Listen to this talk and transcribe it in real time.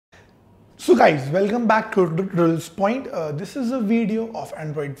So guys, welcome back to Tutorials Point. This is a video of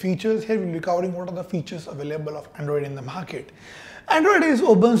Android features. Here we'll be covering what are the features available of Android in the market. Android is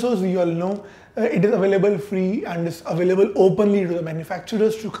open source, we all know. It is available free and is available openly to the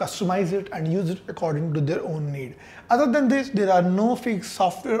manufacturers to customize it and use it according to their own need. Other than this, there are no fixed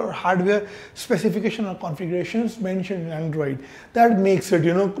software or hardware specification or configurations mentioned in Android that makes it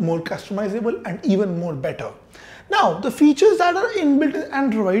more customizable and even more better. Now, the features that are inbuilt in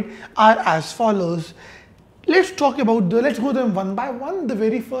Android are as follows. Let's go them one by one. The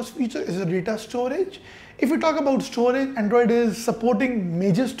very first feature is the data storage. If we talk about storage, Android is supporting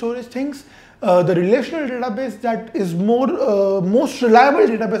major storage things. The relational database that is most reliable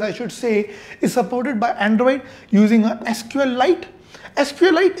database, I should say, is supported by Android using a SQLite.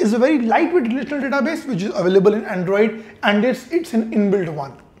 SQLite is a very lightweight relational database which is available in Android, and it's an inbuilt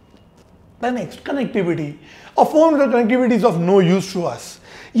one. The next, connectivity. A phone without connectivity is of no use to us.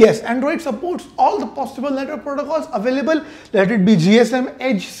 Yes, Android supports all the possible network protocols available, let it be GSM,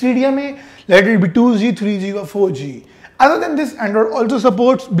 Edge, CDMA, let it be 2G, 3G or 4G. Other than this, Android also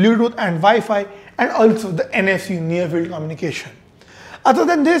supports Bluetooth and Wi-Fi and also the NFC, near field communication. Other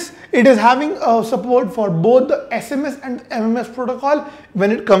than this, it is having support for both the SMS and MMS protocol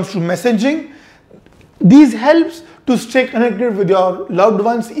when it comes to messaging. These helps to stay connected with your loved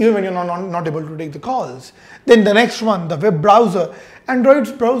ones even when you're not able to take the calls. Then the next one, the web browser.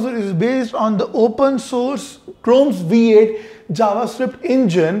 Android's browser is based on the open source Chrome's V8 JavaScript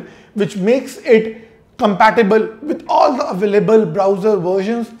engine, which makes it compatible with all the available browser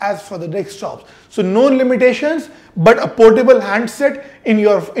versions as for the desktops. So no limitations, but a portable handset in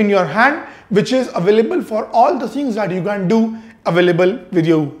your hand, which is available for all the things that you can do available with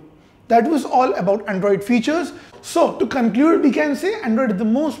you. That was all about Android features. So to conclude, we can say Android is the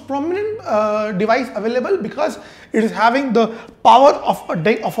most prominent device available because it is having the power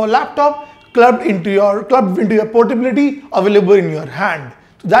of a laptop clubbed into your portability available in your hand.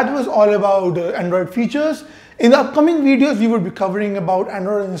 So that was all about Android features. In the upcoming videos, we will be covering about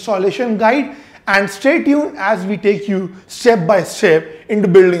Android installation guide, and stay tuned as we take you step by step into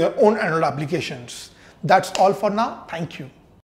building your own Android applications. That's all for now. Thank you.